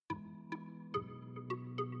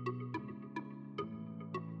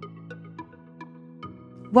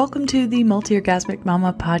Welcome to the Multi-Orgasmic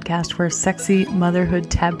Mama podcast, where sexy motherhood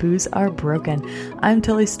taboos are broken. I'm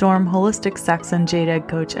Tilly Storm, holistic sex and jade egg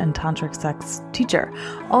coach and tantric sex teacher,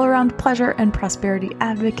 all-around pleasure and prosperity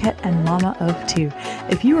advocate, and mama of two.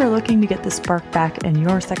 If you are looking to get the spark back in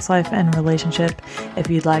your sex life and relationship, if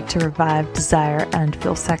you'd like to revive desire and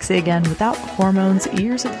feel sexy again without hormones,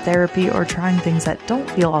 years of therapy, or trying things that don't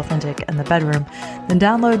feel authentic in the bedroom, then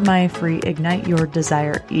download my free Ignite Your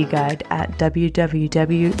Desire e-guide at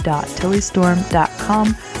www.tillystorm.com/e-guide.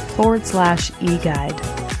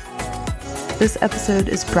 This episode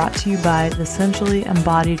is brought to you by the Sensually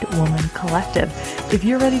Embodied Woman Collective. If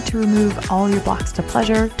you're ready to remove all your blocks to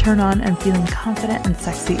pleasure, turn on and feeling confident and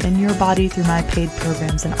sexy in your body through my paid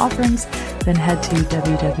programs and offerings, then head to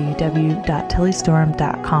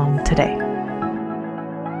www.tillystorm.com today.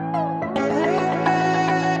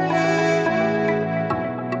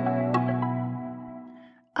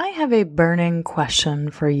 I have a burning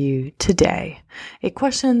question for you today, a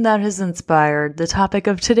question that has inspired the topic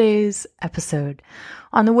of today's episode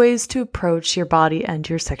on the ways to approach your body and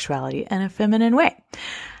your sexuality in a feminine way.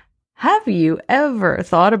 Have you ever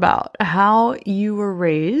thought about how you were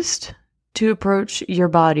raised to approach your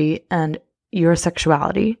body and your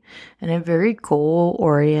sexuality in a very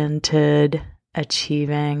goal-oriented,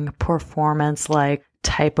 achieving, performance-like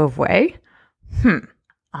type of way?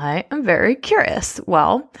 I am very curious.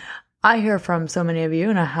 Well, I hear from so many of you,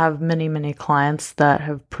 and I have many, many clients that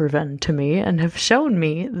have proven to me and have shown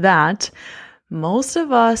me that most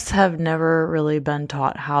of us have never really been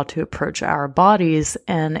taught how to approach our bodies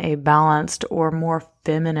in a balanced or more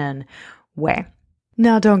feminine way.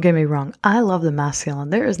 Now, don't get me wrong. I love the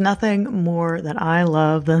masculine. There is nothing more that I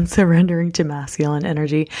love than surrendering to masculine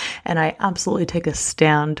energy. And I absolutely take a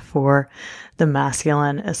stand for the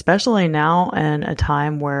masculine, especially now in a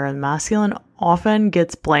time where the masculine often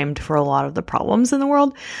gets blamed for a lot of the problems in the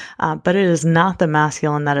world. But it is not the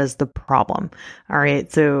masculine that is the problem. All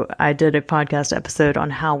right. So I did a podcast episode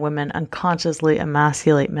on how women unconsciously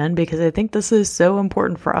emasculate men, because I think this is so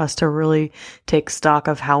important for us to really take stock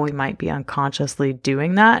of how we might be unconsciously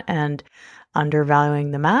doing that and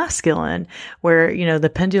undervaluing the masculine, where, you know,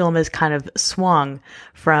 the pendulum is kind of swung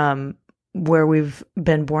from where we've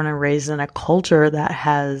been born and raised in a culture that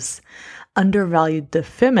has undervalued the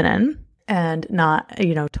feminine and not,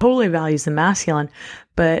 totally values the masculine.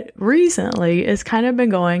 But recently it's kind of been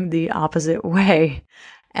going the opposite way.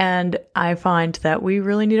 And I find that we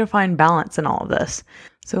really need to find balance in all of this.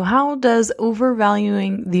 So how does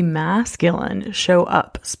overvaluing the masculine show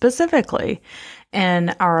up specifically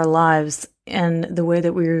in our lives and the way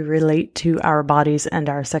that we relate to our bodies and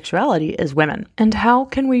our sexuality as women? And how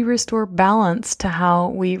can we restore balance to how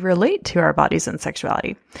we relate to our bodies and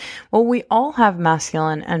sexuality? Well, we all have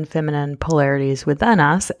masculine and feminine polarities within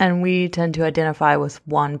us, and we tend to identify with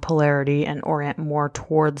one polarity and orient more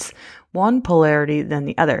towards one polarity than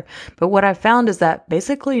the other. But what I've found is that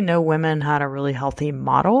basically no women had a really healthy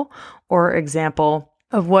model or example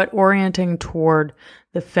of what orienting toward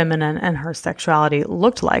the feminine and her sexuality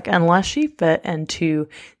looked like, unless she fit into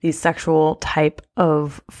the sexual type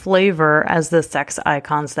of flavor as the sex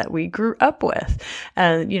icons that we grew up with.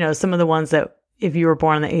 And, some of the ones that, if you were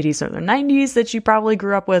born in the 80s or the 90s, that you probably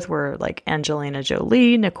grew up with were like Angelina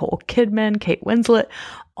Jolie, Nicole Kidman, Kate Winslet,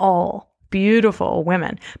 all beautiful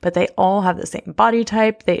women, but they all have the same body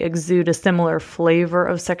type. They exude a similar flavor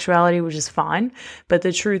of sexuality, which is fine. But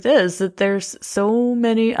the truth is that there's so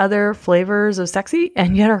many other flavors of sexy,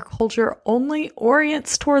 and yet our culture only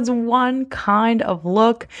orients towards one kind of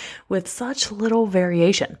look with such little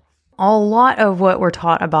variation. A lot of what we're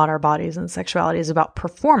taught about our bodies and sexuality is about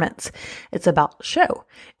performance. It's about show.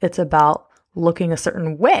 It's about looking a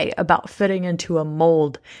certain way, about fitting into a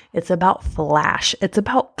mold. It's about flash. It's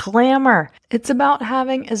about glamour. It's about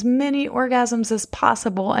having as many orgasms as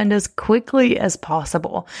possible and as quickly as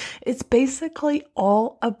possible. It's basically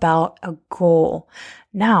all about a goal.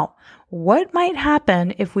 Now, what might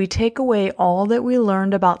happen if we take away all that we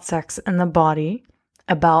learned about sex and the body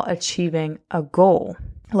about achieving a goal?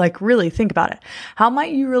 Like, really think about it. How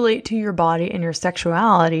might you relate to your body and your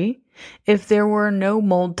sexuality if there were no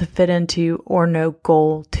mold to fit into or no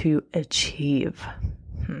goal to achieve?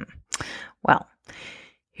 Well,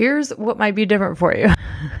 here's what might be different for you.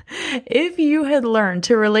 If you had learned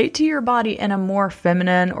to relate to your body in a more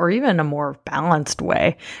feminine or even a more balanced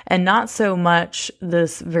way, and not so much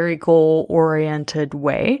this very goal-oriented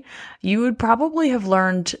way, you would probably have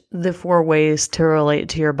learned the 4 ways to relate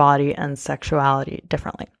to your body and sexuality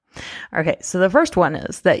differently. Okay, so the first one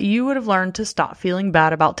is that you would have learned to stop feeling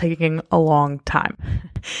bad about taking a long time.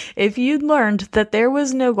 If you'd learned that there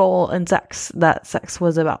was no goal in sex, that sex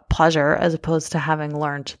was about pleasure, as opposed to having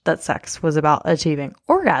learned that sex was about achieving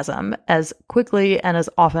orgasm as quickly and as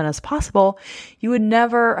often as possible, you would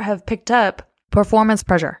never have picked up performance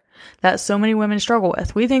pressure that so many women struggle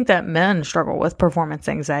with. We think that men struggle with performance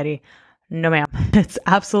anxiety. No, ma'am. It's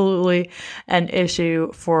absolutely an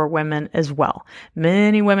issue for women as well.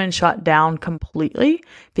 Many women shut down completely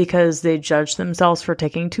because they judge themselves for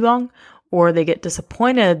taking too long, or they get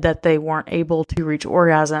disappointed that they weren't able to reach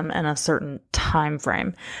orgasm in a certain time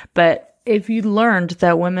frame. But if you learned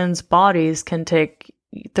that women's bodies can take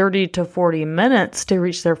 30 to 40 minutes to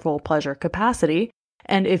reach their full pleasure capacity,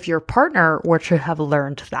 and if your partner were to have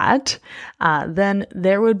learned that, then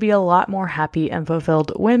there would be a lot more happy and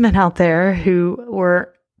fulfilled women out there who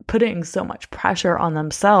were putting so much pressure on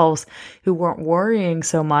themselves, who weren't worrying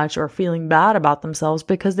so much or feeling bad about themselves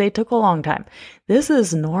because they took a long time. This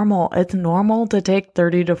is normal. It's normal to take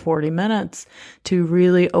 30 to 40 minutes to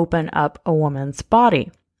really open up a woman's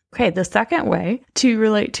body. Okay, the second way to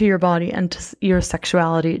relate to your body and to your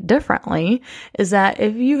sexuality differently is that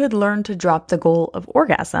if you had learned to drop the goal of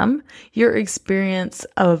orgasm, your experience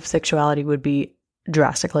of sexuality would be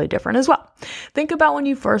drastically different as well. Think about when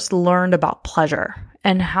you first learned about pleasure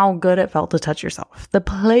and how good it felt to touch yourself. The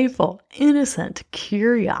playful, innocent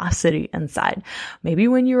curiosity inside. Maybe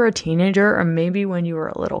when you were a teenager or maybe when you were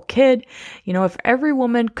a little kid. If every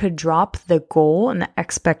woman could drop the goal and the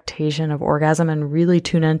expectation of orgasm and really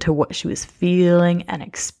tune into what she was feeling and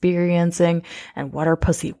experiencing and what her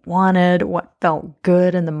pussy wanted, what felt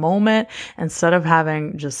good in the moment, instead of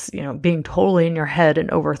having just, being totally in your head and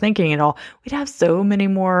overthinking it all, we'd have so many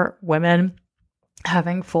more women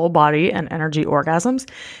having full body and energy orgasms.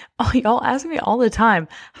 Oh, y'all ask me all the time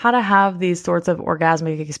how to have these sorts of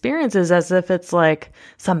orgasmic experiences as if it's like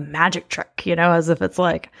some magic trick, as if it's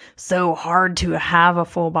like so hard to have a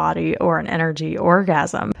full body or an energy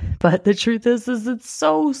orgasm. But the truth is it's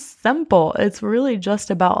so simple. It's really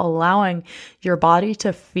just about allowing your body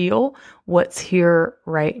to feel what's here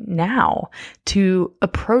right now, to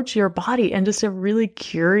approach your body in just a really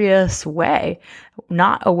curious way,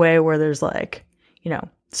 not a way where there's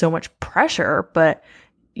so much pressure, but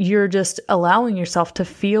you're just allowing yourself to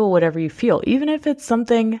feel whatever you feel, even if it's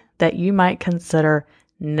something that you might consider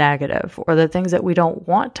negative or the things that we don't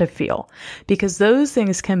want to feel, because those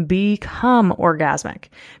things can become orgasmic.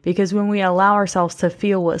 Because when we allow ourselves to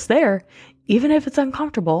feel what's there, even if it's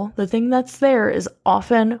uncomfortable, the thing that's there is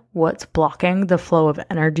often what's blocking the flow of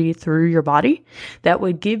energy through your body that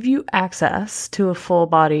would give you access to a full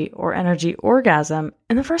body or energy orgasm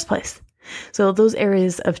in the first place. So those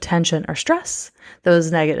areas of tension or stress,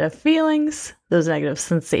 those negative feelings, those negative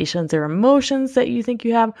sensations or emotions that you think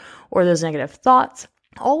you have, or those negative thoughts,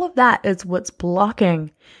 all of that is what's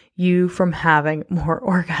blocking you from having more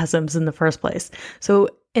orgasms in the first place. So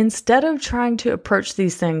instead of trying to approach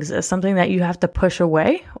these things as something that you have to push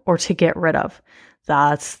away or to get rid of,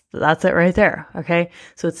 that's it right there. Okay.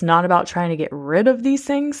 So it's not about trying to get rid of these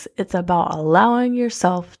things. It's about allowing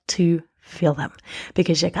yourself to feel them,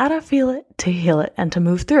 because you gotta feel it to heal it and to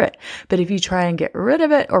move through it. But if you try and get rid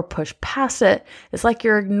of it or push past it, it's like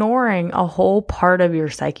you're ignoring a whole part of your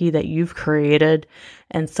psyche that you've created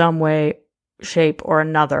in some way, shape, or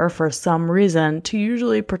another for some reason to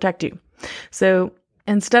usually protect you. So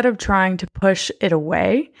instead of trying to push it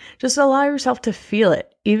away, just allow yourself to feel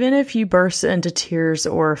it. Even if you burst into tears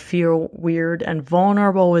or feel weird and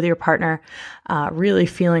vulnerable with your partner, really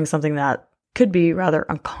feeling something that could be rather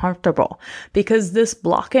uncomfortable, because this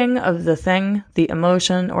blocking of the thing, the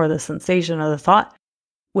emotion or the sensation or the thought,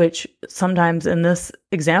 which sometimes in this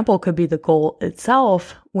example could be the goal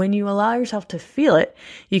itself, when you allow yourself to feel it,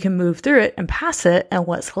 you can move through it and pass it, and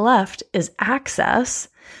what's left is access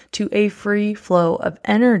to a free flow of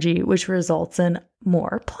energy, which results in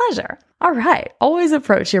more pleasure. All right, always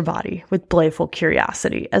approach your body with playful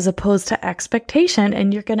curiosity as opposed to expectation,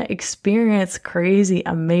 and you're going to experience crazy,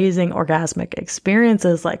 amazing orgasmic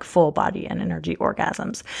experiences like full body and energy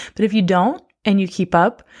orgasms. But if you don't, and you keep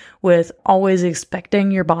up with always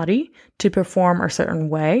expecting your body to perform a certain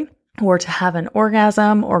way, or to have an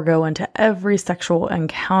orgasm, or go into every sexual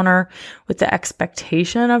encounter with the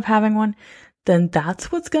expectation of having one, then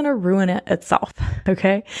that's what's going to ruin it itself.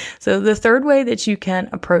 Okay. So the third way that you can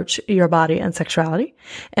approach your body and sexuality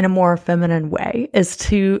in a more feminine way is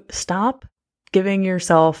to stop giving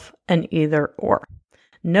yourself an either or.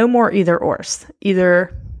 No more either ors.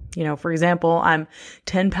 Either, for example, I'm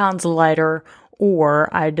 10 pounds lighter or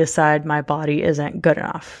I decide my body isn't good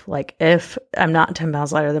enough. Like if I'm not 10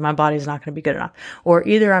 pounds lighter, then my body's not going to be good enough. Or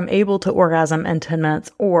either I'm able to orgasm in 10 minutes,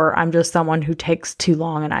 or I'm just someone who takes too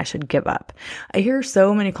long and I should give up. I hear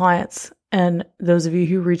so many clients, and those of you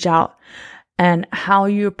who reach out, and how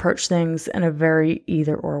you approach things in a very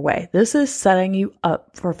either or way. This is setting you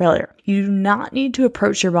up for failure. You do not need to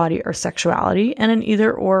approach your body or sexuality in an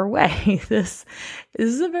either or way. This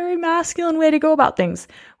is a very masculine way to go about things,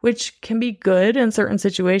 which can be good in certain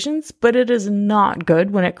situations, but it is not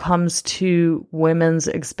good when it comes to women's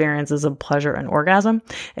experiences of pleasure and orgasm.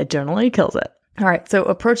 It generally kills it. All right, so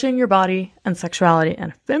approaching your body and sexuality in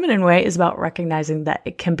a feminine way is about recognizing that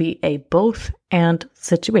it can be a both and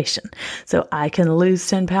situation. So I can lose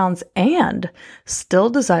 10 pounds and still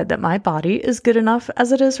decide that my body is good enough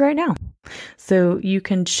as it is right now. So you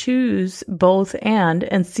can choose both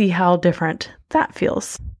and see how different that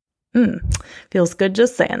feels. Feels good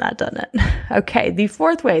just saying that, doesn't it? Okay, the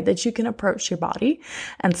fourth way that you can approach your body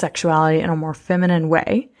and sexuality in a more feminine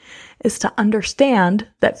way is to understand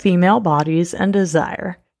that female bodies and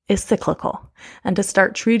desire is cyclical, and to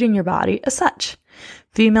start treating your body as such.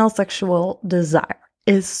 Female sexual desire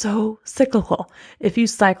is so cyclical. If you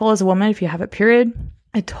cycle as a woman, if you have a period,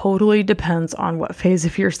 it totally depends on what phase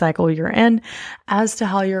of your cycle you're in as to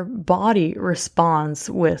how your body responds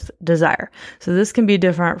with desire. So this can be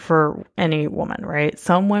different for any woman, right?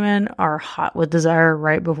 Some women are hot with desire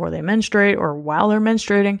right before they menstruate or while they're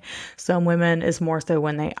menstruating. Some women is more so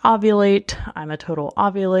when they ovulate. I'm a total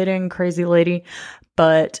ovulating crazy lady,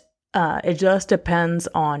 but it just depends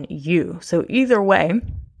on you. So either way,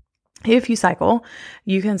 if you cycle,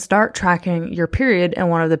 you can start tracking your period in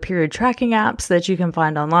one of the period tracking apps that you can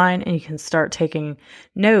find online, and you can start taking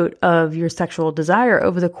note of your sexual desire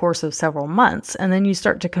over the course of several months. And then you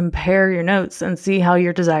start to compare your notes and see how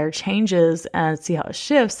your desire changes and see how it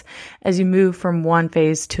shifts as you move from one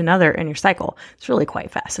phase to another in your cycle. It's really quite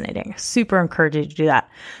fascinating. Super encourage you to do that.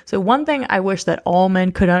 So one thing I wish that all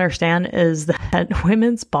men could understand is that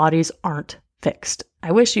women's bodies aren't fixed.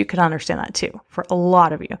 I wish you could understand that too. For a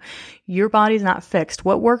lot of you, your body's not fixed.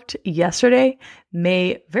 What worked yesterday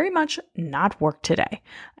may very much not work today.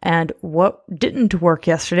 And what didn't work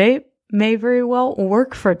yesterday may very well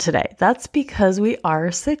work for today. That's because we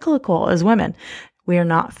are cyclical as women. We are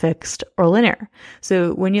not fixed or linear.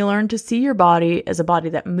 So when you learn to see your body as a body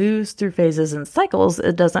that moves through phases and cycles,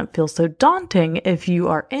 it doesn't feel so daunting if you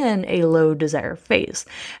are in a low desire phase.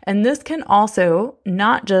 And this can also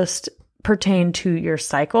not just pertain to your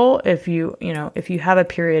cycle. If you have a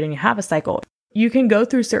period and you have a cycle, you can go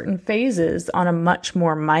through certain phases on a much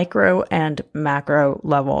more micro and macro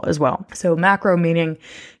level as well. So macro meaning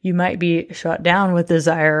you might be shut down with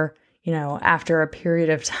desire, after a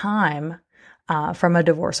period of time, from a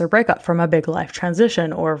divorce or breakup, from a big life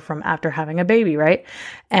transition, or from after having a baby, right?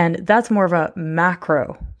 And that's more of a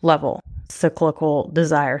macro level cyclical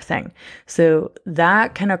desire thing. So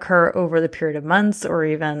that can occur over the period of months or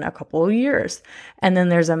even a couple of years. And then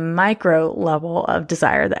there's a micro level of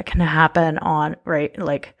desire that can happen on, right?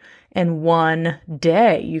 Like in one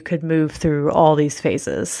day, you could move through all these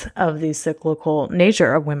phases of the cyclical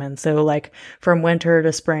nature of women. So like from winter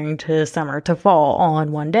to spring to summer to fall all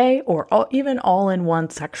in one day, or even all in one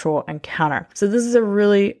sexual encounter. So this is a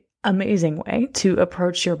really amazing way to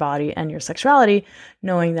approach your body and your sexuality,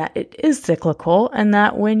 knowing that it is cyclical, and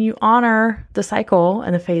that when you honor the cycle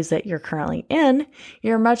and the phase that you're currently in,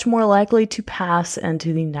 you're much more likely to pass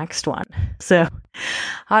into the next one. So,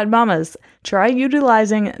 hot mamas, try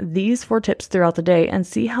utilizing these 4 tips throughout the day and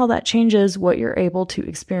see how that changes what you're able to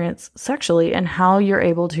experience sexually and how you're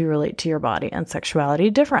able to relate to your body and sexuality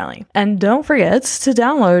differently. And don't forget to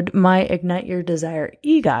download my Ignite Your Desire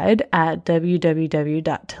e-guide at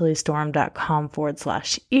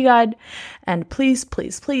www.tillystorm.com/e-guide. And please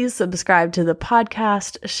subscribe to the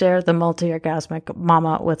podcast, share the Multi-Orgasmic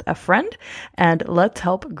Mama with a friend, and let's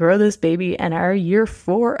help grow this baby in our year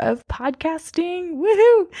 4 of podcasting.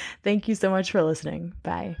 Woohoo! Thank you so much for listening.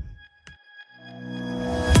 Bye.